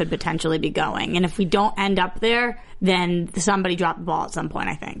where we could potentially be going. And if we don't end up there, then somebody dropped the ball at some point,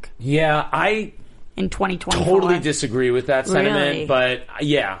 I think. Yeah, in 2024. Totally disagree with that sentiment, really? But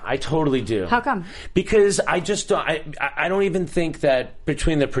yeah, I totally do. How come? Because I just don't. I don't even think that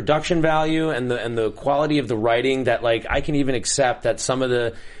between the production value and the quality of the writing that I can even accept that some of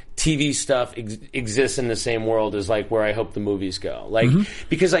the TV stuff exists in the same world as where I hope the movies go.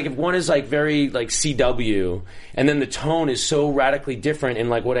 Because if one is very CW and then the tone is so radically different in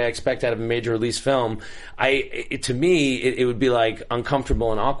what I expect out of a major release film, to me it would be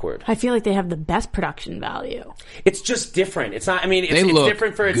uncomfortable and awkward. I feel like they have the best production value. It's just different. It's not. I mean, it's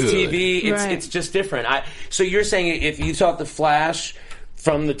different for its good. TV. It's just different. So you're saying if you thought the Flash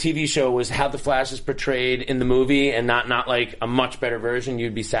from the TV show was how the Flash is portrayed in the movie and not a much better version,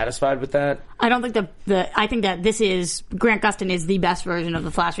 you'd be satisfied with that? I don't think I think that Grant Gustin is the best version of the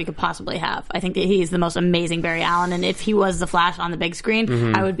Flash we could possibly have. I think that he is the most amazing Barry Allen, and if he was the Flash on the big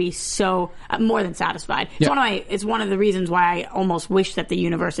screen, I would be so more than satisfied. It's one of the reasons why I almost wish that the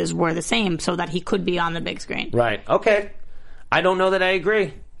universes were the same so that he could be on the big screen. Right. Okay. I don't know that I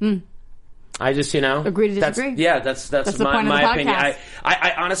agree. I just, agree to disagree. That's my opinion.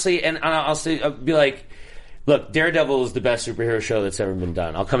 I honestly, and I'll be like, look, Daredevil is the best superhero show that's ever been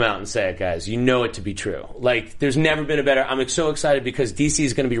done. I'll come out and say it, guys. You know it to be true. There's never been a better. I'm so excited because DC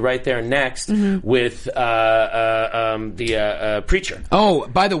is going to be right there next with the Preacher. Oh,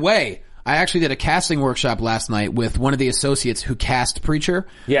 by the way, I actually did a casting workshop last night with one of the associates who cast Preacher.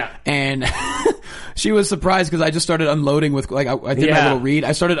 Yeah. And she was surprised because I just started unloading with, I did my little read.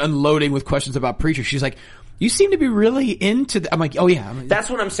 I started unloading with questions about Preacher. She's like, you seem to be really into I'm like, oh yeah. That's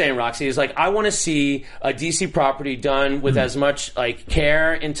what I'm saying, Roxy, is I want to see a DC property done with as much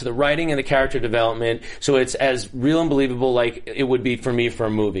care into the writing and the character development so it's as real and believable it would be for me for a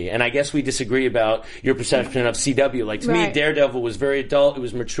movie. And I guess we disagree about your perception of CW. To me, Daredevil was very adult, it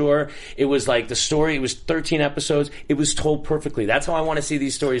was mature, it was the story, it was 13 episodes, it was told perfectly. That's how I want to see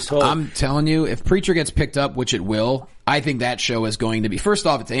these stories told. I'm telling you, if Preacher gets picked up, which it will, I think that show is going to be, first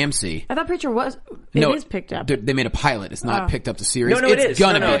off, it's AMC. I thought Preacher it is picked up. They made a pilot. It's not picked up to series. No, it's it is.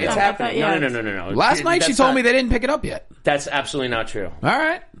 gonna no, be. It's happening. No. Last night she told me they didn't pick it up yet. That's absolutely not true. All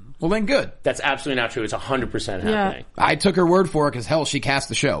right. Well, then good. That's absolutely not true. It's 100% happening. I took her word for it because, hell, she cast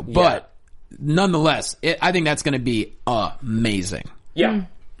the show. But nonetheless, I think that's going to be amazing. Yeah.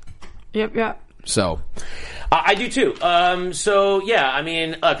 Yep. So I do too. So yeah, I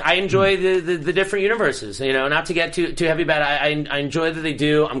mean, look, I enjoy the different universes. You know, not to get too heavy about it. I enjoy that they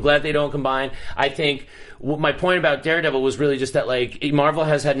do. I'm glad they don't combine. I think my point about Daredevil was really just that, like, Marvel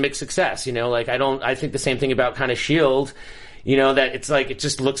has had mixed success. You know, like I think the same thing about kind of S.H.I.E.L.D. You know, that it's like, it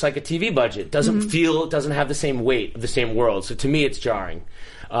just looks like a TV budget. Doesn't doesn't have the same weight of the same world. So to me, it's jarring.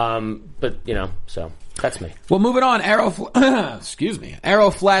 But, you know, so that's me. Well, moving on, Arrow Flash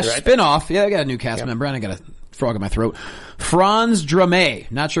spinoff. Yeah, I got a new cast member, and I got a frog in my throat. Franz Drameh.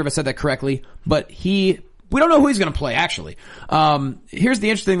 Not sure if I said that correctly, but we don't know who he's going to play, actually. Here's the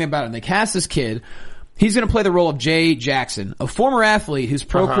interesting thing about it. They cast this kid. He's going to play the role of Jay Jackson, a former athlete whose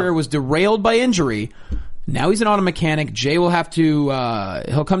pro career was derailed by injury. Now he's an auto mechanic. Jay will have to,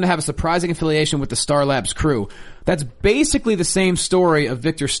 he'll come to have a surprising affiliation with the Star Labs crew. That's basically the same story of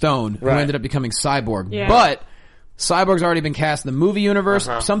Victor Stone, who ended up becoming Cyborg. Yeah. But Cyborg's already been cast in the movie universe.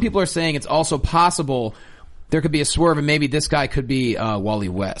 Some people are saying it's also possible there could be a swerve, and maybe this guy could be Wally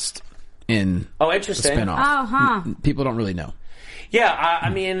West in the spinoff. People don't really know. Yeah, I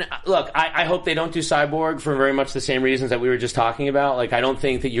mean, look, I hope they don't do Cyborg for very much the same reasons that we were just talking about. Like, I don't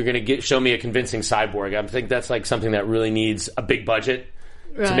think that you're going to show me a convincing Cyborg. I think that's like something that really needs a big budget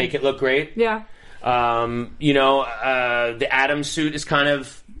to make it look great. Yeah. You know, the Atom suit is kind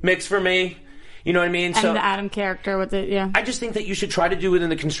of mixed for me. You know what I mean? And the Atom character with it, yeah. I just think that you should try to do within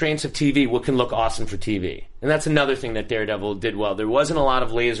the constraints of TV what can look awesome for TV. And that's another thing that Daredevil did well. There wasn't a lot of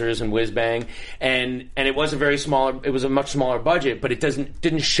lasers and whiz bang, and it was a much smaller budget, but it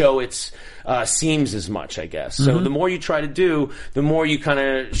didn't show its seams as much, I guess. So the more you try to do, the more you kind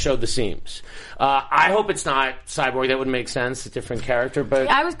of show the seams. I hope it's not Cyborg. That would make sense, a different character. But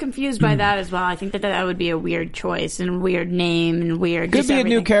I was confused by that as well. I think that would be a weird choice and a weird name and weird. Could be everything. A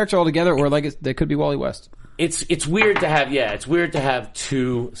new character altogether, or like they could be Wally West. It's weird to have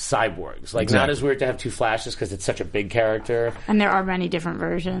two Cyborgs. Like, not as weird to have two Flashes because it's such a big character. And there are many different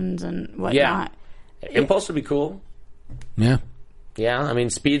versions and whatnot. Yeah. Impulse would be cool. Yeah. Yeah, I mean,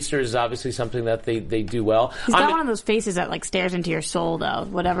 Speedster is obviously something that they do well. He's got one of those faces that, like, stares into your soul, though,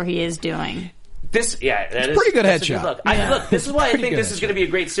 whatever he is doing. It's pretty good headshot. Look, this is why I think this is going to be a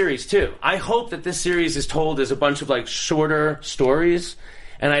great series, too. I hope that this series is told as a bunch of, like, shorter stories,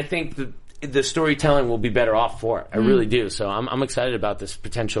 and I think the storytelling will be better off for it. I really do. So I'm excited about this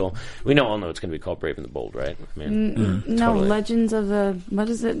potential. We all know it's going to be called Brave and the Bold, right? I mean, totally. Legends of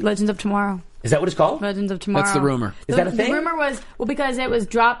Legends of Tomorrow. Is that what it's called? Legends of Tomorrow. That's the rumor. Is that a thing? The rumor was, because it was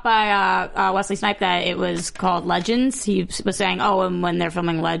dropped by Wesley Snipes that it was called Legends. He was saying, and when they're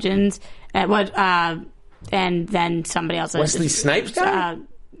filming Legends, and then somebody else. Wesley Snipes guy?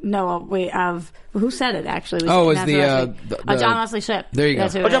 Who said it, actually? It was the John Wesley Shipp. There you go.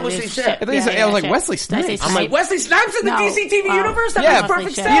 John Wesley Shipp. I was like, Wesley Snipes. I'm like, Wesley Snipes in the DC TV universe? That makes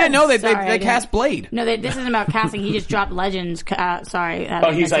perfect sense. You didn't know they cast Blade. No, this isn't about casting. He just dropped Legends. Sorry.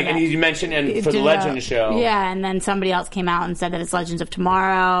 He's like, and he mentioned for the Legends show. Yeah, and then somebody else came out and said that it's Legends of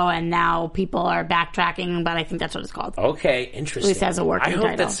Tomorrow, and now people are backtracking, but I think that's what it's called. Okay, interesting. At least as a working title. I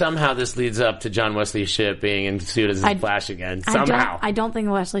hope that somehow this leads up to John Wesley Shipp being in suit as Flash again. Somehow. I don't think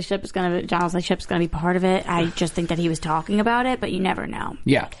John Wesley Shipp is going to be part of it. I just think that he was talking about it, but you never know.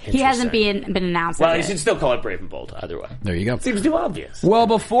 Yeah. He hasn't been announced. Well, you should still call it Brave and Bold, either way. There you go. Seems too obvious. Well,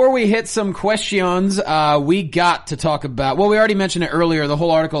 before we hit some questions, we got to talk about, we already mentioned it earlier, the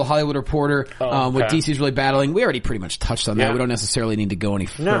whole article, Hollywood Reporter, what DC's really battling. We already pretty much touched on that. We don't necessarily need to go any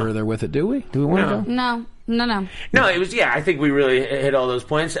further with it, do we? Do we want to go? No. No, it was, I think we really hit all those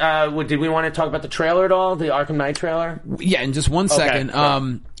points. Did we want to talk about the trailer at all? The Arkham Knight trailer? Yeah, in just 1 second.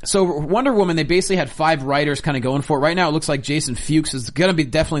 Okay, so Wonder Woman, they basically had 5 writers kind of going for it. Right now it looks like Jason Fuchs is going to be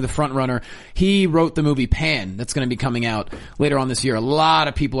definitely the front runner. He wrote the movie Pan that's going to be coming out later on this year. A lot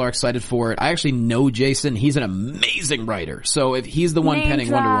of people are excited for it. I actually know Jason. He's an amazing writer. So if he's the one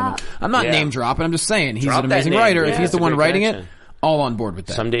penning Wonder Woman, I'm not name dropping. I'm just saying he's an amazing writer. If he's the one writing it, all on board with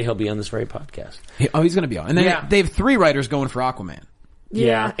that. Someday he'll be on this very podcast. He's going to be on. And then they have 3 writers going for Aquaman.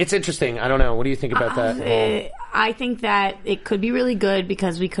 Yeah. It's interesting. I don't know. What do you think about that? I think that it could be really good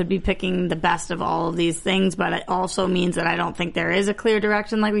because we could be picking the best of all of these things, but it also means that I don't think there is a clear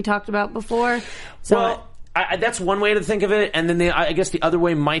direction like we talked about before. So that's one way to think of it, and then I guess the other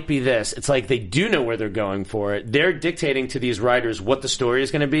way might be this. It's like they do know where they're going for it. They're dictating to these writers what the story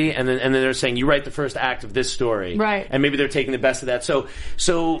is going to be, and then they're saying, you write the first act of this story. Right. And maybe they're taking the best of that. So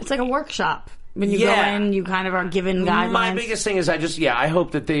it's like a workshop. When you go in, you kind of are given guidelines. My biggest thing is I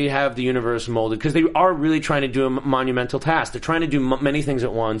hope that they have the universe molded, because they are really trying to do a monumental task. They're trying to do many things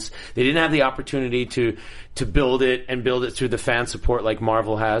at once. They didn't have the opportunity to build it through the fan support like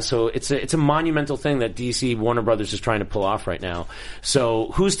Marvel has. So it's a monumental thing that DC Warner Brothers is trying to pull off right now.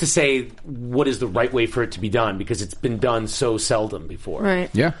 So who's to say what is the right way for it to be done, because it's been done so seldom before. Right.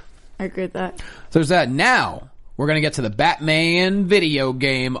 Yeah. I agree with that. So there's that. Now we're going to get to the Batman video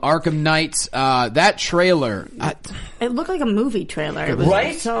game, Arkham Knight. That trailer. It looked like a movie trailer. It was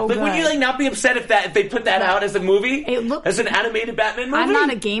right? so Like, good. would you not be upset if they put that out as a movie? It looked as an animated Batman movie? I'm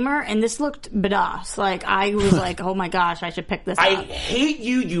not a gamer, and this looked badass. Like, I was like, oh my gosh, I should pick this I up. hate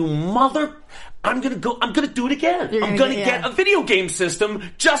you mother... I'm gonna do it again. You're I'm gonna gonna get a video game system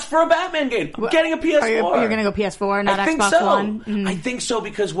just for a Batman game. I'm getting a PS4. You're gonna go PS4, not I think Xbox so. One? Mm. I think so,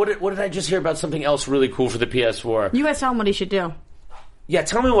 because what did I just hear about something else really cool for the PS4? You guys tell him what he should do. Yeah,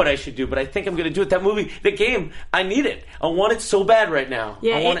 tell me what I should do, but I think I'm going to do it. That movie, the game, I need it. I want it so bad right now.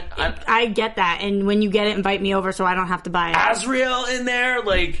 Yeah, I get that. And when you get it, invite me over so I don't have to buy it. Azrael in there,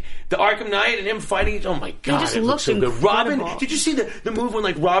 like the Arkham Knight and him fighting. Oh my God, just it looks so good. Robin, did you see the move when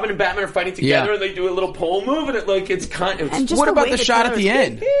like Robin and Batman are fighting together and they do a little pole move and it's kind of... What about the shot at the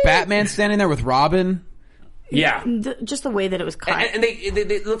end? Batman standing there with Robin? Yeah. Just the way that it was cut. And they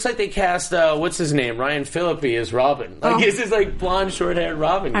it looks like they cast, what's his name? Ryan Phillippe as Robin. Like, it's this like blonde, short-haired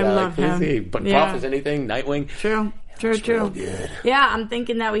Robin guy. I love him. But Prof is anything, Nightwing. True. Real good. Yeah, I'm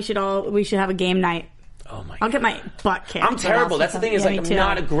thinking that we should have a game night. Oh my God. I'll get my butt kicked. I'm terrible. That's the thing is, like, I'm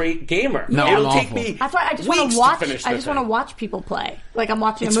not a great gamer. No, it'll I'm take awful. me That's why I just want to watch. finish I just want to watch people play. Like I'm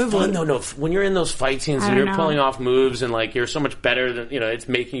watching it's a movie. Fun, though. No, when you're in those fight scenes and you're pulling off moves and like you're so much better than it's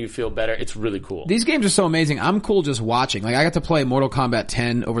making you feel better. It's really cool. These games are so amazing. I'm cool just watching. Like I got to play Mortal Kombat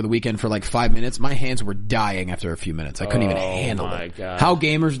 10 over the weekend for like 5 minutes. My hands were dying after a few minutes. I couldn't even handle it. God. How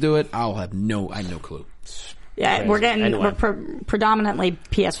gamers do it, I have no clue. Yeah, we're predominantly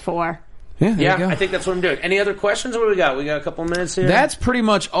PS4. Yeah, I think that's what I'm doing. Any other questions? What do we got? We got a couple minutes here. That's pretty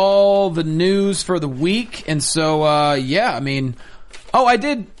much all the news for the week. And so, I mean, I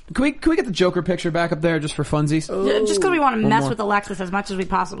did. Can we get the Joker picture back up there just for funsies? Just because we want to mess with Alexis as much as we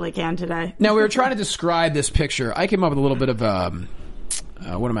possibly can today. Now, we were trying to describe this picture. I came up with a little bit of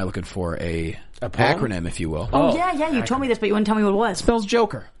what am I looking for? A acronym, if you will. Oh, yeah. You told me this, but you wouldn't tell me what it was. It spells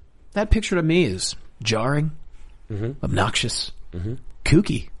Joker. That picture to me is jarring, obnoxious,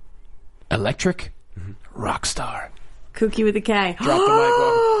 kooky, electric, rock star. Kooky with a K. Drop the mic.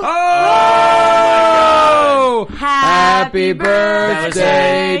 Oh! my God. Happy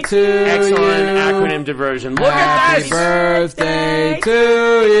birthday to you. Excellent acronym diversion. Look at this. Happy birthday to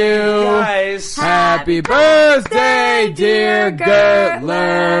you. Guys. Happy birthday, dear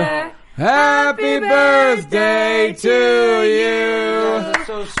Gertler. Happy birthday to you. That's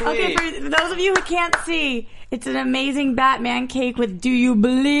so sweet. Okay, for those of you who can't see, it's an amazing Batman cake with "Do You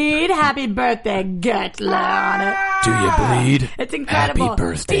Bleed?" Happy birthday, Gertler on it. Do you bleed? It's incredible. Happy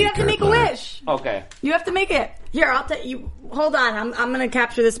birthday, so you have to make a Gertler. wish. Okay. You have to make it. Here, I'll tell you. Hold on. I'm going to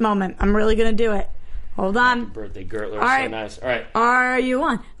capture this moment. I'm really going to do it. Hold on. Happy birthday, Gertler. All right. So nice. All right. Are you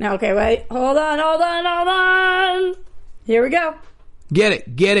on? No, okay, wait. Hold on. Here we go. Get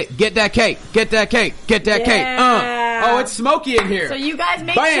it. Get that cake. Get that cake. Oh, it's smoky in here. So you guys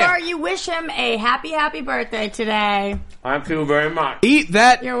make sure you wish him a happy birthday today. Thank you very much. Eat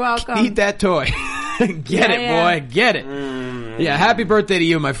that. You're welcome. Eat that toy. Get it, boy. Get it. Yeah, happy birthday to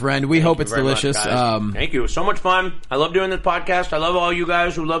you, my friend. We hope it's delicious. Much, Thank you. So much fun. I love doing this podcast. I love all you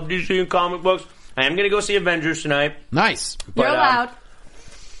guys who love DC and comic books. I am going to go see Avengers tonight. Nice. You're allowed.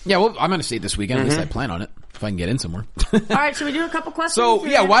 Yeah, well, I'm going to see it this weekend. At least I plan on it. If I can get in somewhere. All right, should we do a couple questions? So,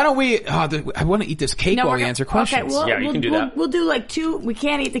 yeah, why don't we... I want to eat this cake while we answer questions. Okay, you can do that. We'll do like two... We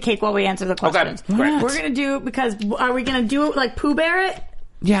can't eat the cake while we answer the questions. Okay, great. We're going to do... Because are we going to do it like Pooh Bear it?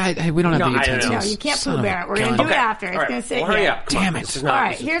 Yeah, we don't have the utensils. No, you can't Pooh Bear it. We're going to do it after. It's going to sit hurry here. up. Damn it. All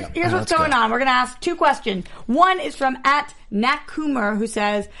right, here's what's going on. We're going to ask two questions. One is from @Nakumer, who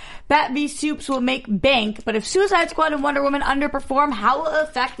says, Bat v Supes will make bank, but if Suicide Squad and Wonder Woman underperform, how will it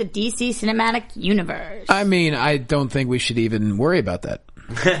affect the DC cinematic universe? I mean, I don't think we should even worry about that.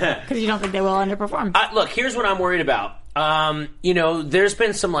 Because you don't think they will underperform. Look, here's what I'm worried about. There's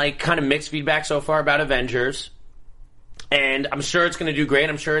been some like kind of mixed feedback so far about Avengers. And I'm sure it's going to do great.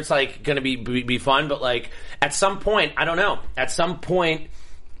 I'm sure it's like going to be fun. But like at some point, I don't know. At some point,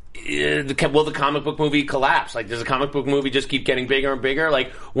 will the comic book movie collapse? Like, does the comic book movie just keep getting bigger and bigger?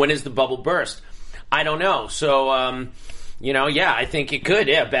 Like, when is the bubble burst? I don't know. So, You know, yeah, I think it could.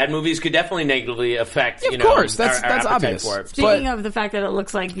 Yeah, bad movies could definitely negatively affect. Of course, that's appetite obvious. For it. Speaking of the fact that it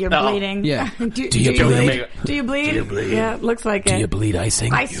looks like you're bleeding. Yeah. Do you bleed? Do you bleed? Do you bleed? Yeah, it looks like it. Do you bleed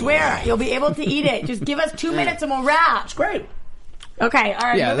icing? I swear, you'll be able to eat it. Just give us 2 minutes and we'll wrap. It's great. Okay, all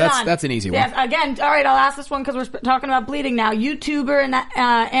right. Yeah, moving on. that's an easy one. Yes, again, all right. I'll ask this one because we're talking about bleeding now. YouTuber and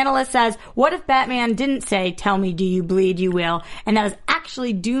analyst says, "What if Batman didn't say, 'Tell me, do you bleed? You will,' and that was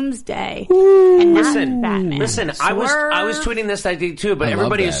actually Doomsday and not Batman." Listen, I was tweeting this idea too, but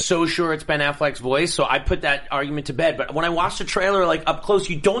everybody is so sure it's Ben Affleck's voice, so I put that argument to bed. But when I watched the trailer, like up close,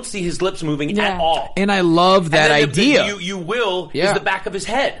 you don't see his lips moving at all. And I love that idea. You will is the back of his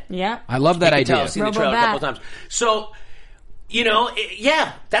head. Yeah, I love that idea. I've seen the trailer a couple of times. So. You know,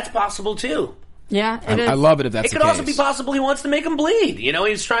 yeah, that's possible too. Yeah, it is. I love it if that's the case. It could also be possible he wants to make him bleed. You know,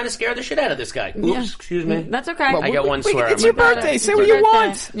 he's trying to scare the shit out of this guy. Oops, Yeah. excuse me. That's okay. I got one swear. It's your birthday. Say what you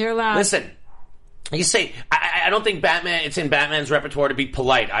want. You're allowed. Listen, you say, I don't think it's in Batman's repertoire to be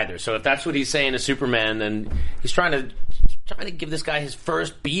polite either. So if that's what he's saying to Superman, then he's trying to give this guy his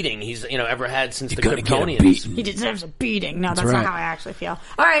first beating he's ever had since the Kryptonians. He deserves a beating. No, that's right. not how I actually feel.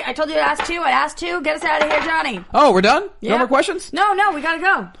 All right, I told you to ask two. I asked two. Get us out of here, Johnny. Oh, we're done? Yeah. No more questions? No, we gotta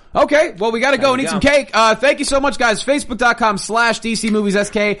go. Okay, well, we gotta go and eat some cake. Thank you so much, guys.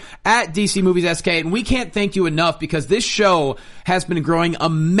 Facebook.com/DCMoviesSK, at DCMoviesSK. And we can't thank you enough because this show has been growing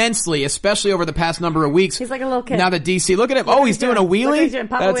immensely, especially over the past number of weeks. He's like a little kid. Now that DC, look at him. Oh, he's doing a wheelie? Look at him,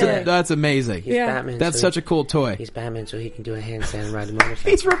 Papa Wheelie. That's amazing. He's Batman. That's such a cool toy. He's Batman, so he can do a handstand and ride a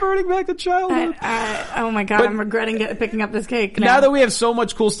motorcycle. He's reverting back to childhood. Oh my God, I'm regretting picking up this cake. Now that we have so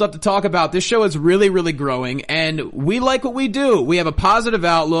much cool stuff to talk about, this show is really, really growing, and we like what we do. We have a positive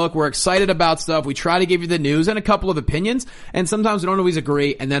outlook. We're excited about stuff. We try to give you the news and a couple of opinions, and sometimes we don't always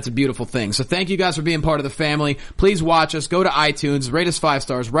agree, and that's a beautiful thing. So thank you guys for being part of the family. Please watch us. Go to iTunes, rate us 5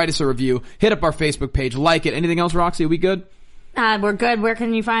 stars, write us a review, hit up our Facebook page, like it. Anything else, Roxy? Are we good? We're good. Where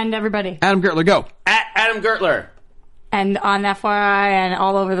can you find everybody? Adam Gertler, go. At Adam Gertler. And on FYI and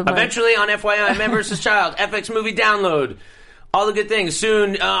all over the place. Eventually on FYI, Man vs. Child, FX Movie Download, all the good things.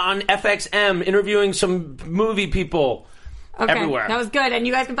 Soon on FXM, interviewing some movie people. Okay, everywhere. That was good. And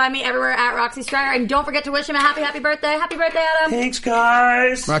you guys can find me everywhere at Roxy Stryer. And don't forget to wish him a happy birthday. Happy birthday, Adam. Thanks,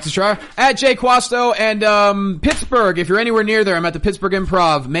 guys. Roxy Stryer. At Jay Quasto. And Pittsburgh, if you're anywhere near there, I'm at the Pittsburgh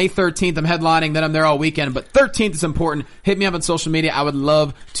Improv. May 13th, I'm headlining. Then I'm there all weekend. But 13th is important. Hit me up on social media. I would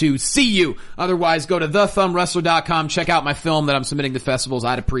love to see you. Otherwise, go to thethumbwrestler.com. Check out my film that I'm submitting to festivals.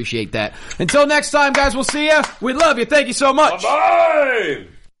 I'd appreciate that. Until next time, guys, we'll see you. We love you. Thank you so much. Bye-bye.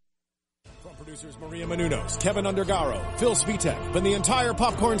 Producers Maria Menounos, Kevin Undergaro, Phil Svitek, and the entire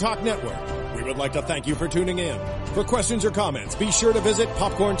Popcorn Talk Network, we would like to thank you for tuning in. For questions or comments, be sure to visit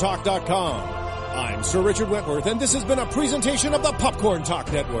popcorntalk.com. I'm Sir Richard Wentworth, and this has been a presentation of the Popcorn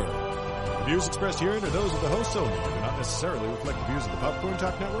Talk Network. The views expressed herein are those of the hosts only and do not necessarily reflect the views of the Popcorn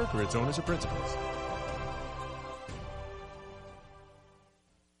Talk Network or its owners or principals.